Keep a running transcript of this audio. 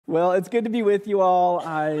Well, it's good to be with you all.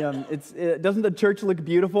 Doesn't the church look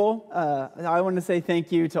beautiful? I want to say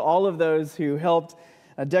thank you to all of those who helped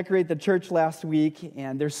decorate the church last week.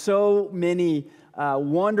 And there's so many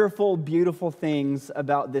wonderful, beautiful things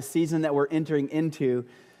about this season that we're entering into,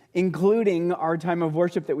 including our time of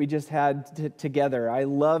worship that we just had together. I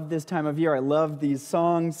love this time of year. I love these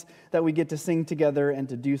songs that we get to sing together and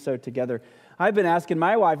to do so together. I've been asking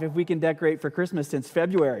my wife if we can decorate for Christmas since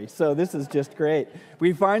February, so this is just great.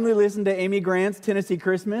 We finally listened to Amy Grant's Tennessee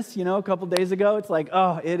Christmas, a couple days ago. It's like,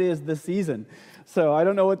 oh, it is the season. So I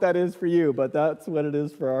don't know what that is for you, but that's what it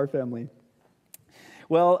is for our family.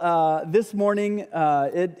 Well, this morning,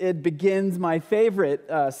 it begins my favorite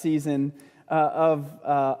season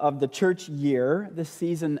of the church year, the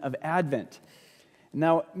season of Advent.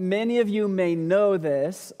 Now, many of you may know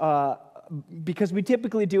this, because we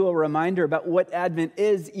typically do a reminder about what Advent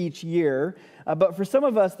is each year, but for some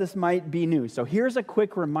of us, this might be new. So here's a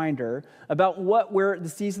quick reminder about the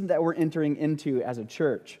season that we're entering into as a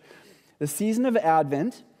church. The season of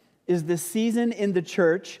Advent is the season in the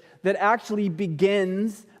church that actually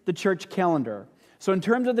begins the church calendar. So in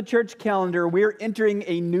terms of the church calendar, we're entering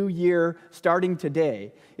a new year starting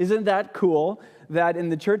today. Isn't that cool that in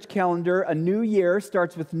the church calendar, a new year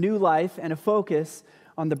starts with new life and a focus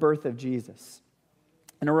on the birth of Jesus,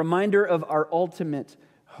 and a reminder of our ultimate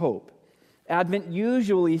hope. Advent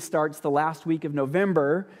usually starts the last week of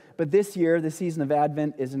November, but this year, the season of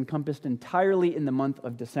Advent is encompassed entirely in the month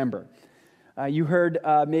of December. You heard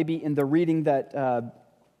maybe in the reading that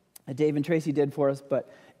Dave and Tracy did for us,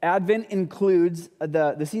 but Advent includes,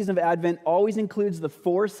 the season of Advent always includes the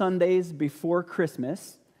 4 Sundays before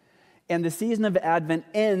Christmas, and the season of Advent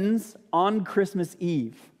ends on Christmas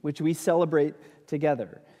Eve, which we celebrate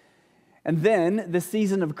together. And then the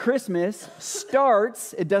season of Christmas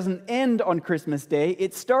starts, it doesn't end on Christmas Day,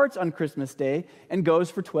 it starts on Christmas Day and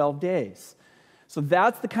goes for 12 days. So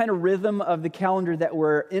that's the kind of rhythm of the calendar that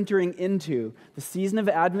we're entering into. The season of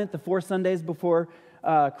Advent, the 4 Sundays before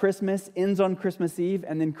Christmas, ends on Christmas Eve,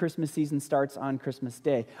 and then Christmas season starts on Christmas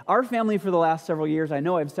Day. Our family for the last several years, I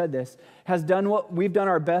know I've said this, we've done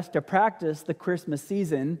our best to practice the Christmas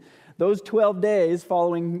season, those 12 days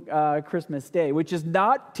following Christmas Day, which is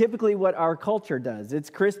not typically what our culture does. It's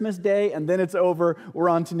Christmas Day, and then it's over, we're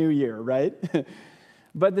on to New Year, right?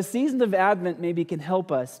 But the season of Advent maybe can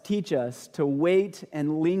help us, teach us to wait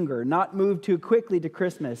and linger, not move too quickly to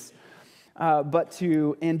Christmas, but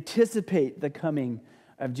to anticipate the coming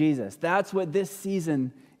of Jesus. That's what this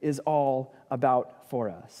season is all about for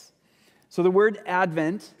us. So the word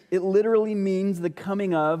Advent, it literally means the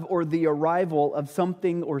coming of or the arrival of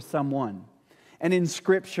something or someone. And in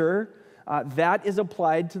Scripture, that is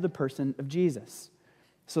applied to the person of Jesus.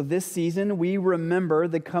 So this season, we remember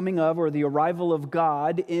the coming of or the arrival of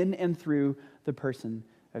God in and through the person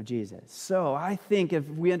of Jesus. So I think if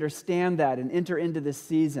we understand that and enter into this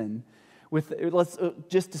season, let's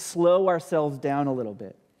just to slow ourselves down a little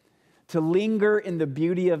bit, to linger in the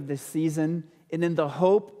beauty of this season and in the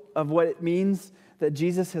hope of what it means that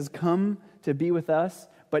Jesus has come to be with us,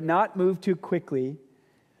 but not move too quickly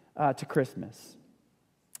to Christmas.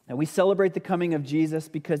 And we celebrate the coming of Jesus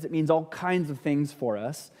because it means all kinds of things for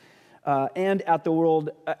us and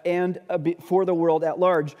for the world at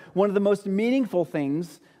large. One of the most meaningful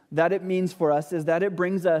things that it means for us is that it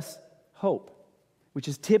brings us hope, which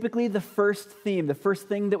is typically the first theme, the first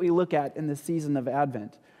thing that we look at in the season of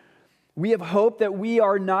Advent. We have hope that we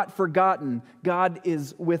are not forgotten. God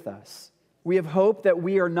is with us. We have hope that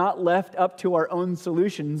we are not left up to our own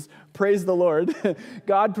solutions. Praise the Lord.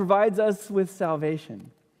 God provides us with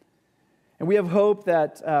salvation. And we have hope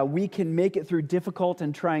that we can make it through difficult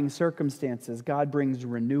and trying circumstances. God brings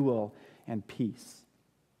renewal and peace.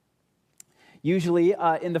 Usually,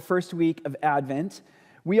 in the first week of Advent,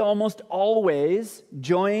 we almost always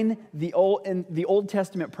join the Old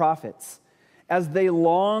Testament prophets as they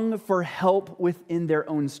long for help within their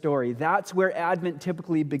own story. That's where Advent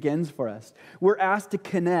typically begins for us. We're asked to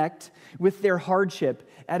connect with their hardship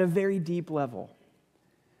at a very deep level.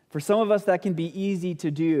 For some of us, that can be easy to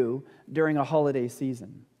do during a holiday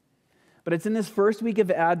season. But it's in this first week of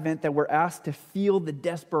Advent that we're asked to feel the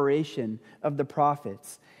desperation of the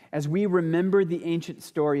prophets as we remember the ancient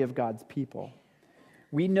story of God's people.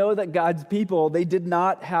 We know that God's people, they did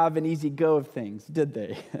not have an easy go of things, did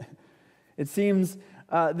they? It seems,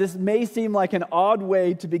 this may seem like an odd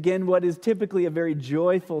way to begin what is typically a very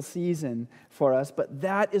joyful season for us, but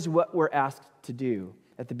that is what we're asked to do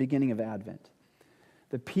at the beginning of Advent.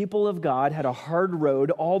 The people of God had a hard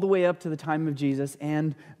road all the way up to the time of Jesus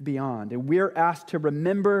and beyond. And we're asked to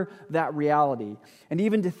remember that reality and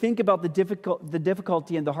even to think about the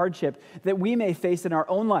difficulty and the hardship that we may face in our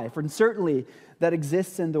own life, and certainly that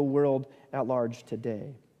exists in the world at large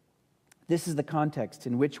today. This is the context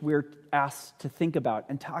in which we're asked to think about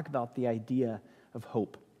and talk about the idea of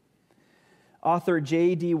hope. Author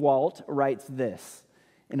J.D. Walt writes this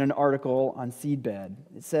in an article on Seedbed.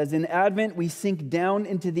 It says, "In Advent, we sink down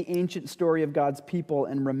into the ancient story of God's people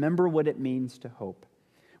and remember what it means to hope.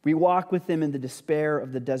 We walk with them in the despair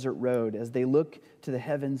of the desert road as they look to the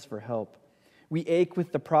heavens for help. We ache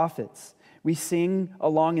with the prophets. We sing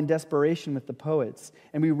along in desperation with the poets,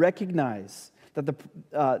 and we recognize that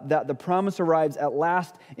the promise arrives at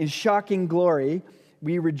last in shocking glory.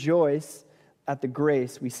 We rejoice at the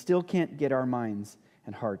grace we still can't get our minds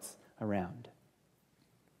and hearts around."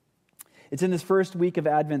 It's in this first week of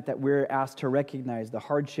Advent that we're asked to recognize the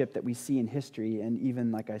hardship that we see in history and even,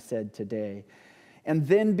 like I said, today, and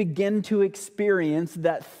then begin to experience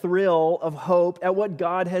that thrill of hope at what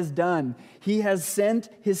God has done. He has sent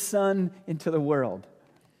His Son into the world.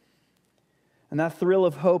 And that thrill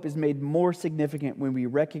of hope is made more significant when we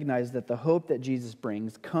recognize that the hope that Jesus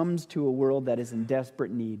brings comes to a world that is in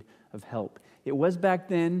desperate need of help. It was back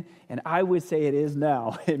then, and I would say it is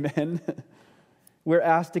now. Amen. We're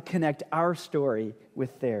asked to connect our story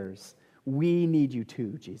with theirs. We need you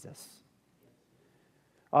too, Jesus.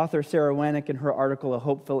 Author Sarah Wanick, in her article, A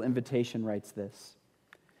Hopeful Invitation, writes this: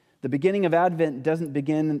 "The beginning of Advent doesn't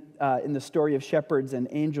begin in the story of shepherds and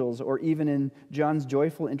angels or even in John's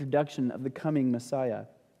joyful introduction of the coming Messiah.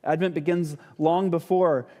 Advent begins long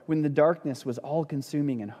before, when the darkness was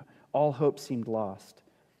all-consuming and all hope seemed lost.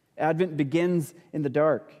 Advent begins in the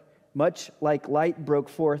dark. Much like light broke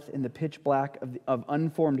forth in the pitch black of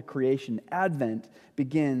unformed creation, Advent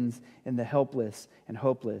begins in the helpless and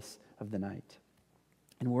hopeless of the night."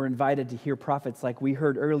 And we're invited to hear prophets like we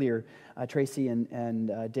heard earlier. Tracy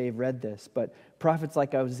and Dave read this, but prophets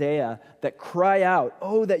like Isaiah that cry out,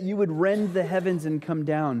 "Oh, that you would rend the heavens and come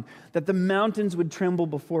down, that the mountains would tremble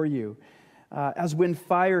before you. As when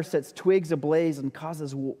fire sets twigs ablaze and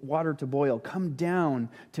causes water to boil, come down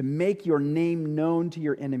to make your name known to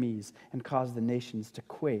your enemies and cause the nations to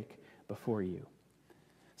quake before you."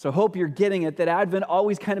 So hope you're getting it, that Advent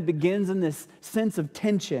always kind of begins in this sense of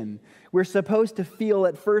tension. We're supposed to feel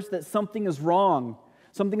at first that something is wrong.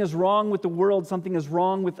 Something is wrong with the world. Something is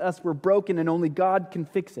wrong with us. We're broken and only God can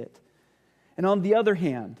fix it. And on the other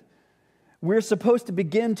hand, we're supposed to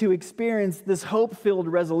begin to experience this hope-filled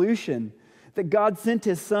resolution that God sent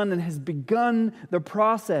His Son and has begun the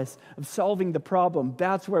process of solving the problem.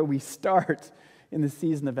 That's where we start in the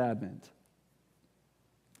season of Advent.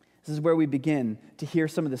 This is where we begin to hear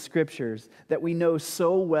some of the scriptures that we know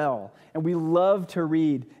so well and we love to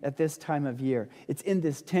read at this time of year. It's in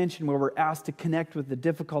this tension where we're asked to connect with the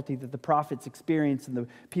difficulty that the prophets experience and the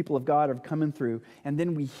people of God are coming through. And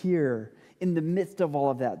then we hear, in the midst of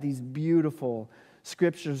all of that, these beautiful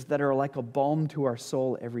scriptures that are like a balm to our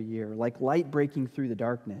soul every year, like light breaking through the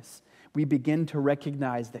darkness. We begin to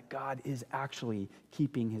recognize that God is actually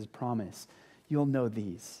keeping His promise. You'll know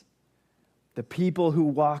these. The people who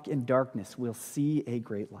walk in darkness will see a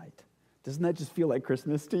great light. Doesn't that just feel like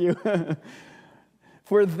Christmas to you?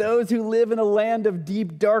 For those who live in a land of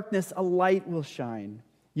deep darkness, a light will shine.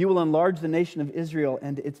 You will enlarge the nation of Israel,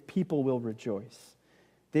 and its people will rejoice.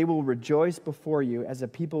 They will rejoice before you as a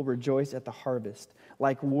people rejoice at the harvest,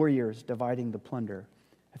 like warriors dividing the plunder.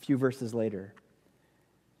 A few verses later.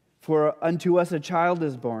 For unto us a child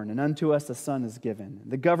is born, and unto us a son is given.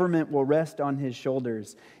 The government will rest on His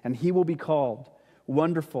shoulders, and He will be called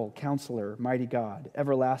Wonderful Counselor, Mighty God,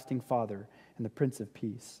 Everlasting Father, and the Prince of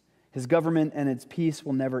Peace. His government and its peace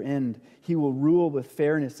will never end. He will rule with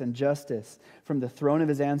fairness and justice from the throne of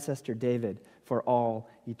His ancestor David for all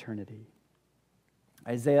eternity.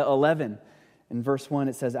 Isaiah 11, in verse 1,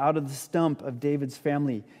 it says, "Out of the stump of David's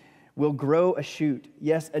family will grow a shoot,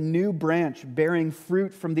 yes, a new branch bearing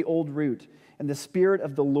fruit from the old root, and the Spirit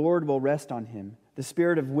of the Lord will rest on him, the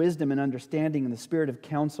Spirit of wisdom and understanding, and the Spirit of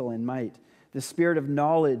counsel and might, the Spirit of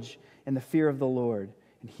knowledge and the fear of the Lord,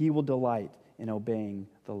 and He will delight in obeying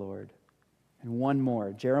the Lord." And one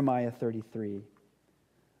more, Jeremiah 33.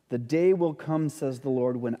 "The day will come, says the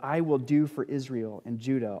Lord, when I will do for Israel and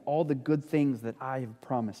Judah all the good things that I have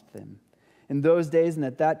promised them. In those days and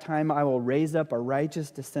at that time I will raise up a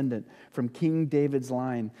righteous descendant from King David's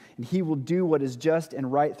line, and he will do what is just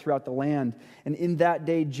and right throughout the land. And in that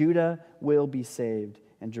day Judah will be saved,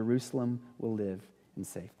 and Jerusalem will live in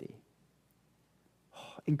safety."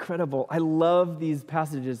 Oh, incredible. I love these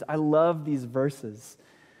passages. I love these verses.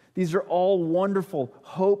 These are all wonderful,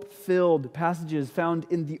 hope-filled passages found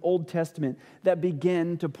in the Old Testament that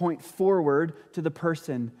begin to point forward to the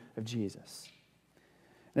person of Jesus.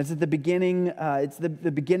 And it's at the beginning,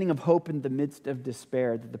 the beginning of hope in the midst of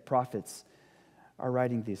despair that the prophets are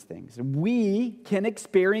writing these things. And we can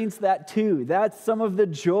experience that too. That's some of the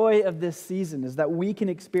joy of this season, is that we can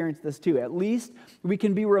experience this too. At least we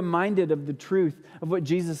can be reminded of the truth of what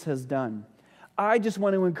Jesus has done. I just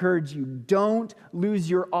want to encourage you, don't lose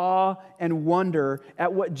your awe and wonder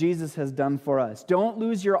at what Jesus has done for us. Don't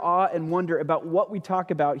lose your awe and wonder about what we talk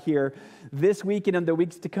about here this week and in the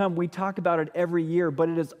weeks to come. We talk about it every year, but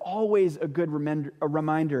it is always a good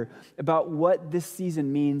reminder about what this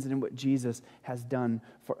season means and what Jesus has done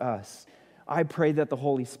for us. I pray that the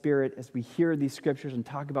Holy Spirit, as we hear these scriptures and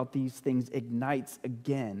talk about these things, ignites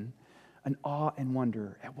again an awe and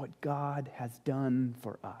wonder at what God has done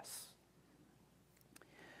for us.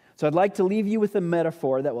 So I'd like to leave you with a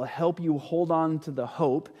metaphor that will help you hold on to the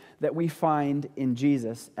hope that we find in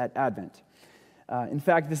Jesus at Advent. In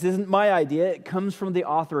fact, this isn't my idea. It comes from the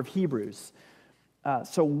author of Hebrews.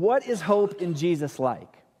 So what is hope in Jesus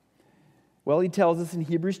like? Well, he tells us in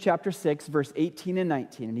Hebrews chapter 6, verse 18 and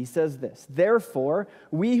 19, and he says this: "Therefore,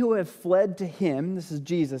 we who have fled to him," this is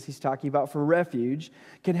Jesus he's talking about, "for refuge,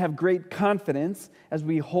 can have great confidence as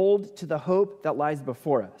we hold to the hope that lies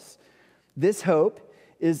before us. This hope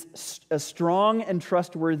is a strong and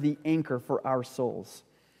trustworthy anchor for our souls.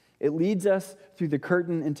 It leads us through the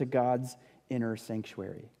curtain into God's inner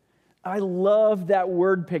sanctuary." I love that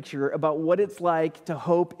word picture about what it's like to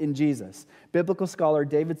hope in Jesus. Biblical scholar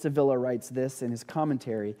David Sevilla writes this in his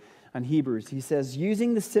commentary on Hebrews. He says,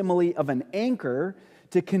 using the simile of an anchor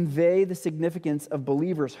to convey the significance of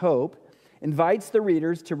believers' hope, invites the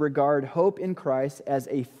readers to regard hope in Christ as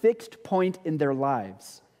a fixed point in their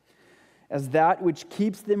lives, as that which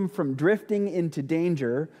keeps them from drifting into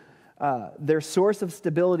danger, their source of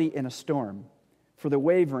stability in a storm. For the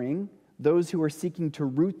wavering, those who are seeking to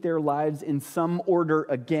root their lives in some order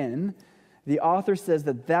again, the author says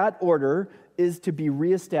that that order is to be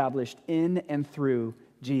reestablished in and through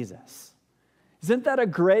Jesus. Isn't that a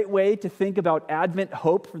great way to think about Advent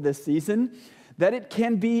hope for this season? That it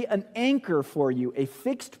can be an anchor for you, a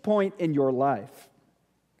fixed point in your life.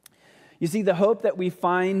 You see, the hope that we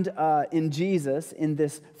find in Jesus in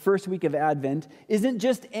this first week of Advent isn't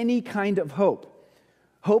just any kind of hope.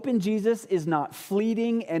 Hope in Jesus is not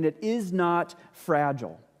fleeting and it is not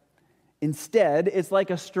fragile. Instead, it's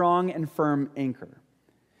like a strong and firm anchor.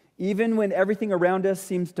 Even when everything around us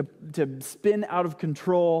seems to spin out of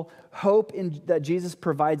control, hope that Jesus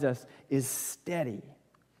provides us is steady.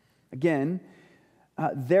 Again,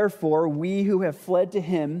 therefore, we who have fled to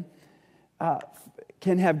him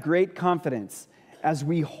can have great confidence as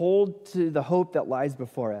we hold to the hope that lies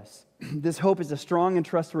before us. This hope is a strong and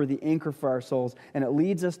trustworthy anchor for our souls, and it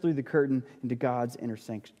leads us through the curtain into God's inner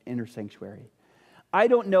sanctuary. I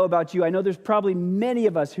don't know about you. I know there's probably many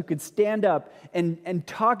of us who could stand up and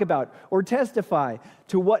talk about or testify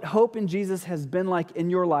to what hope in Jesus has been like in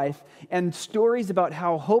your life, and stories about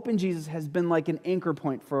how hope in Jesus has been like an anchor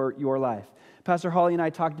point for your life. Pastor Holly and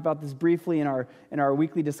I talked about this briefly in our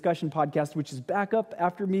weekly discussion podcast, which is back up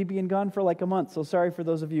after me being gone for like a month. So sorry for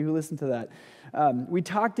those of you who listened to that. We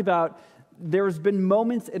talked about there's been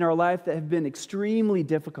moments in our life that have been extremely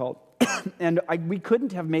difficult, and we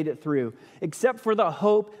couldn't have made it through except for the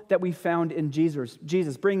hope that we found in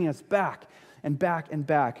Jesus bringing us back and back and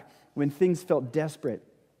back when things felt desperate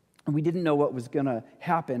and we didn't know what was going to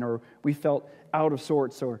happen, or we felt out of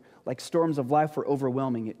sorts, or like storms of life were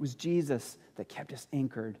overwhelming. It was Jesus that kept us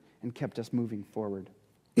anchored and kept us moving forward.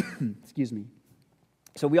 Excuse me.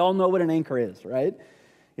 So we all know what an anchor is, right?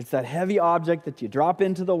 It's that heavy object that you drop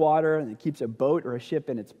into the water and it keeps a boat or a ship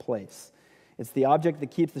in its place. It's the object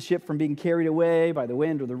that keeps the ship from being carried away by the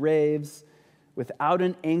wind or the waves. Without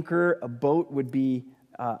an anchor, a boat would be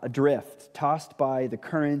adrift, tossed by the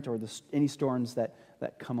current or any storms that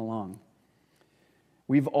come along.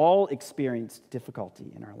 We've all experienced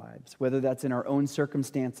difficulty in our lives, whether that's in our own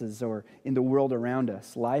circumstances or in the world around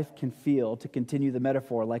us. Life can feel, to continue the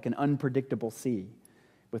metaphor, like an unpredictable sea,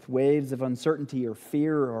 with waves of uncertainty or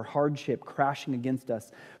fear or hardship crashing against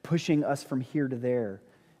us, pushing us from here to there.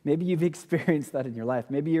 Maybe you've experienced that in your life.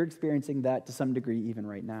 Maybe you're experiencing that to some degree even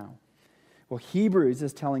right now. Well, Hebrews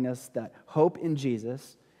is telling us that hope in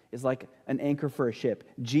Jesus is like an anchor for a ship.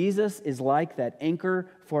 Jesus is like that anchor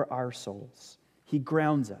for our souls. He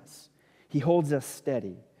grounds us. He holds us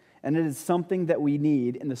steady. And it is something that we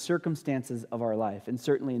need in the circumstances of our life, and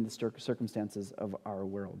certainly in the circumstances of our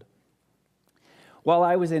world. While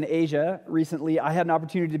I was in Asia recently, I had an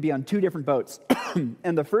opportunity to be on 2 different boats.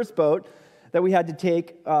 And the first boat that we had to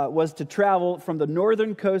take was to travel from the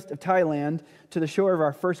northern coast of Thailand to the shore of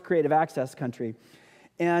our first Creative Access country.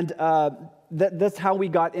 And that's how we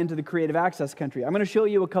got into the Creative Access country. I'm going to show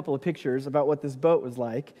you a couple of pictures about what this boat was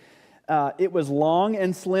like. It was long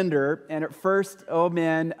and slender, and at first, oh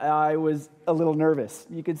man, I was a little nervous.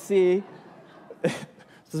 You could see,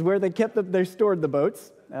 this is where they stored the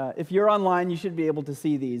boats. If you're online, you should be able to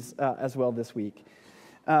see these as well this week.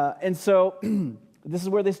 And so this is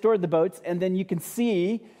where they stored the boats, and then you can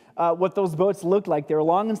see what those boats looked like. They were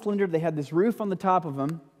long and slender. They had this roof on the top of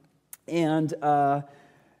them, and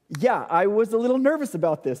yeah, I was a little nervous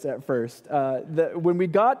about this at first. When we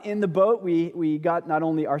got in the boat, we got not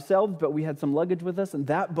only ourselves, but we had some luggage with us, and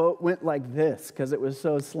that boat went like this because it was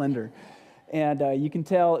so slender. And you can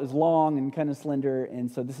tell it was long and kind of slender,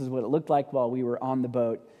 and so this is what it looked like while we were on the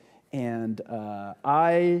boat. And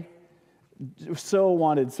I so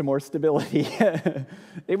wanted some more stability.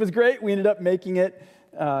 It was great. We ended up making it.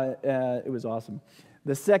 It was awesome.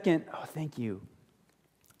 Thank you.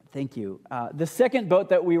 Thank you. The second boat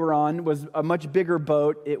that we were on was a much bigger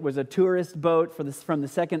boat. It was a tourist boat from the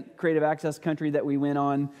second Creative Access country that we went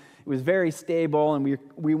on. It was very stable, and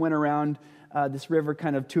we went around this river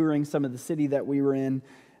kind of touring some of the city that we were in.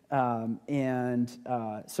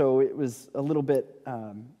 So it was a little bit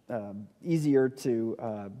easier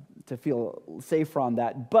to feel safer on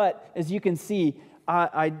that. But as you can see,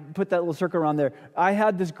 I put that little circle around there. I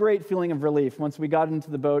had this great feeling of relief once we got into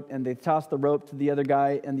the boat and they tossed the rope to the other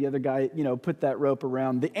guy, and the other guy, put that rope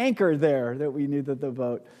around the anchor there, that we knew that the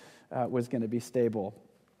boat was going to be stable.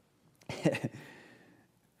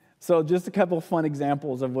 So just a couple of fun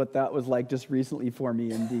examples of what that was like just recently for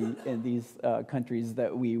me in these countries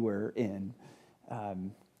that we were in.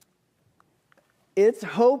 It's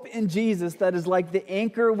hope in Jesus that is like the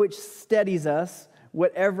anchor which steadies us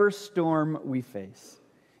whatever storm we face.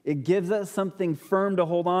 It gives us something firm to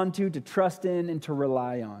hold on to trust in, and to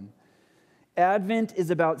rely on. Advent is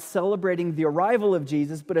about celebrating the arrival of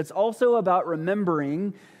Jesus, but it's also about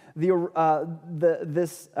remembering that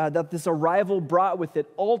this arrival brought with it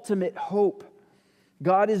ultimate hope.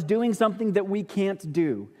 God is doing something that we can't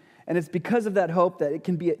do, and it's because of that hope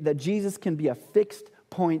that Jesus can be a fixed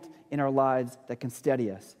point in our lives that can steady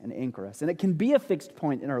us and anchor us. And it can be a fixed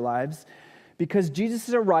point in our lives because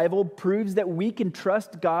Jesus' arrival proves that we can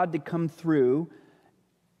trust God to come through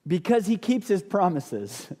because he keeps his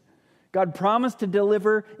promises. God promised to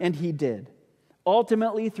deliver, and he did.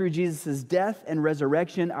 Ultimately, through Jesus' death and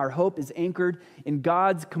resurrection, our hope is anchored in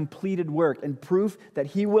God's completed work and proof that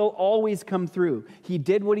he will always come through. He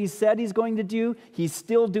did what he said he's going to do. He's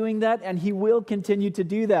still doing that, and he will continue to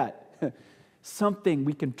do that. Something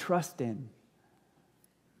we can trust in.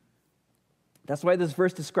 That's why this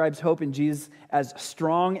verse describes hope in Jesus as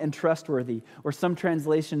strong and trustworthy, or some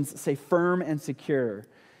translations say firm and secure.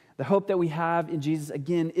 The hope that we have in Jesus,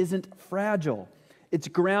 again, isn't fragile. It's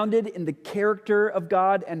grounded in the character of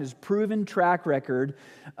God and his proven track record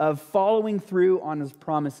of following through on his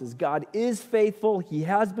promises. God is faithful, he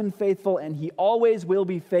has been faithful, and he always will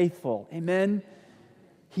be faithful. Amen?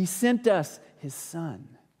 He sent us his Son.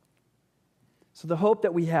 So the hope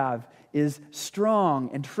that we have is strong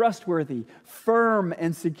and trustworthy, firm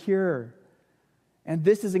and secure. And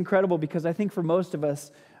this is incredible because I think for most of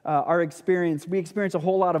us, we experience a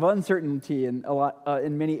whole lot of uncertainty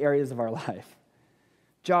in many areas of our life.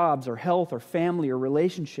 Jobs or health or family or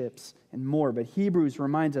relationships and more. But Hebrews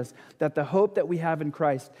reminds us that the hope that we have in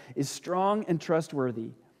Christ is strong and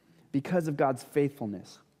trustworthy because of God's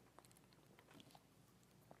faithfulness.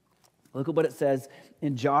 Look at what it says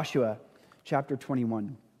in Joshua chapter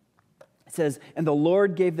 21. It says, "And the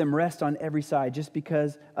Lord gave them rest on every side,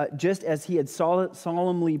 just as he had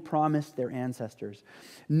solemnly promised their ancestors.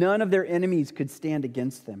 None of their enemies could stand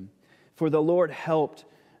against them, for the Lord helped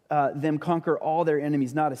them conquer all their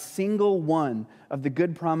enemies. Not a single one of the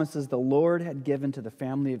good promises the Lord had given to the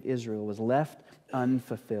family of Israel was left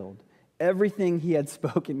unfulfilled. Everything he had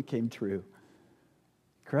spoken came true."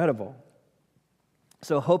 Incredible.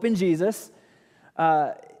 So hope in Jesus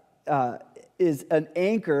is an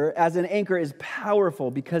anchor, is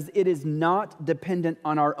powerful because it is not dependent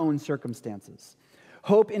on our own circumstances.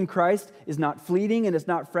 Hope in Christ is not fleeting and it's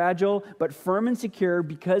not fragile, but firm and secure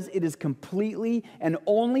because it is completely and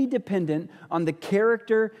only dependent on the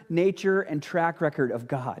character, nature, and track record of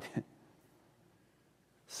God.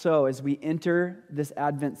 So as we enter this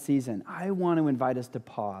Advent season, I want to invite us to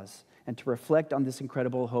pause and to reflect on this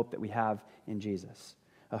incredible hope that we have in Jesus.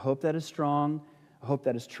 A hope that is strong, a hope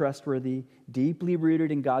that is trustworthy, deeply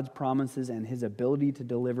rooted in God's promises and his ability to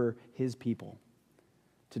deliver his people.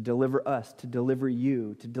 to deliver us, to deliver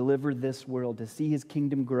you, to deliver this world, to see his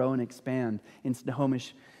kingdom grow and expand in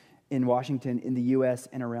Snohomish, in Washington, in the U.S.,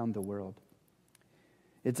 and around the world.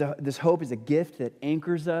 This hope is a gift that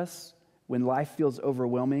anchors us when life feels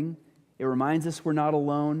overwhelming. It reminds us we're not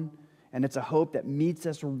alone, and it's a hope that meets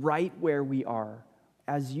us right where we are.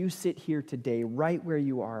 As you sit here today, right where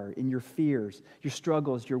you are, in your fears, your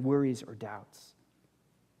struggles, your worries, or doubts.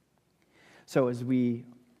 So as we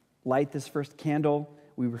light this first candle,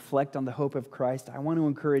 we reflect on the hope of Christ, I want to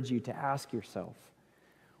encourage you to ask yourself,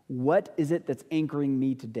 what is it that's anchoring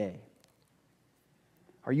me today?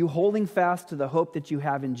 Are you holding fast to the hope that you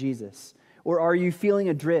have in Jesus? Or are you feeling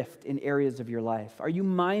adrift in areas of your life? Are you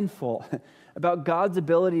mindful about God's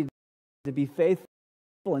ability to be faithful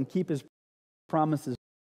and keep his promises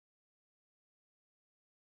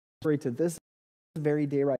to this very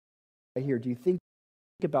day right here? Do you think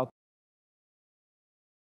about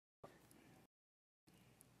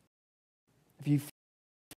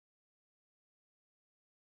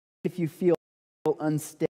if you feel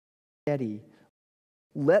unsteady,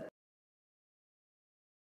 let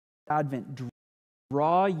Advent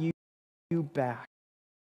draw you back.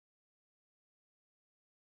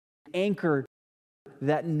 Anchor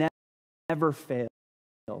that never fails.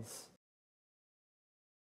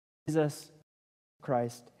 Jesus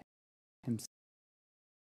Christ himself.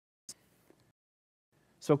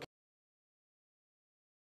 So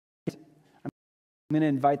I'm going to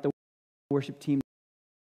invite the worship team.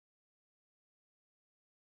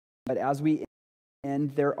 But as we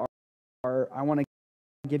end, I want to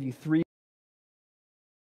give you 3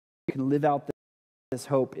 you can live out this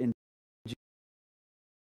hope in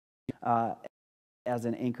as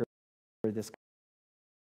an anchor for this.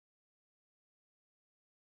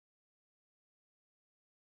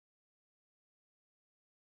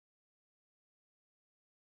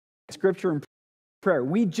 Scripture and prayer.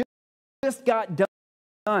 We just got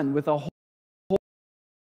done with a whole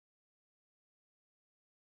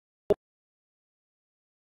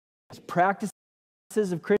practices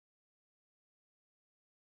of Christian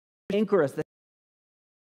anchor us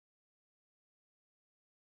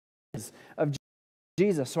of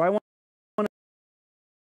Jesus. So I want to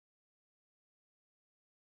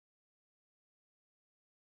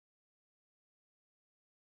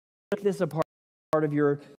make this a part of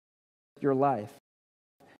your life.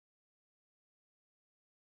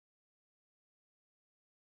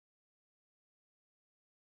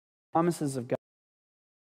 Promises of God.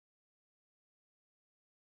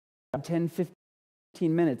 10,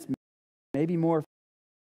 15 minutes, maybe more,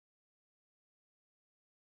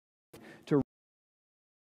 to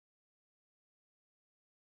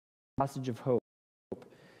passage of hope.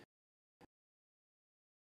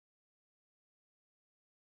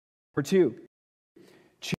 Number 2,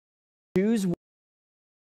 choose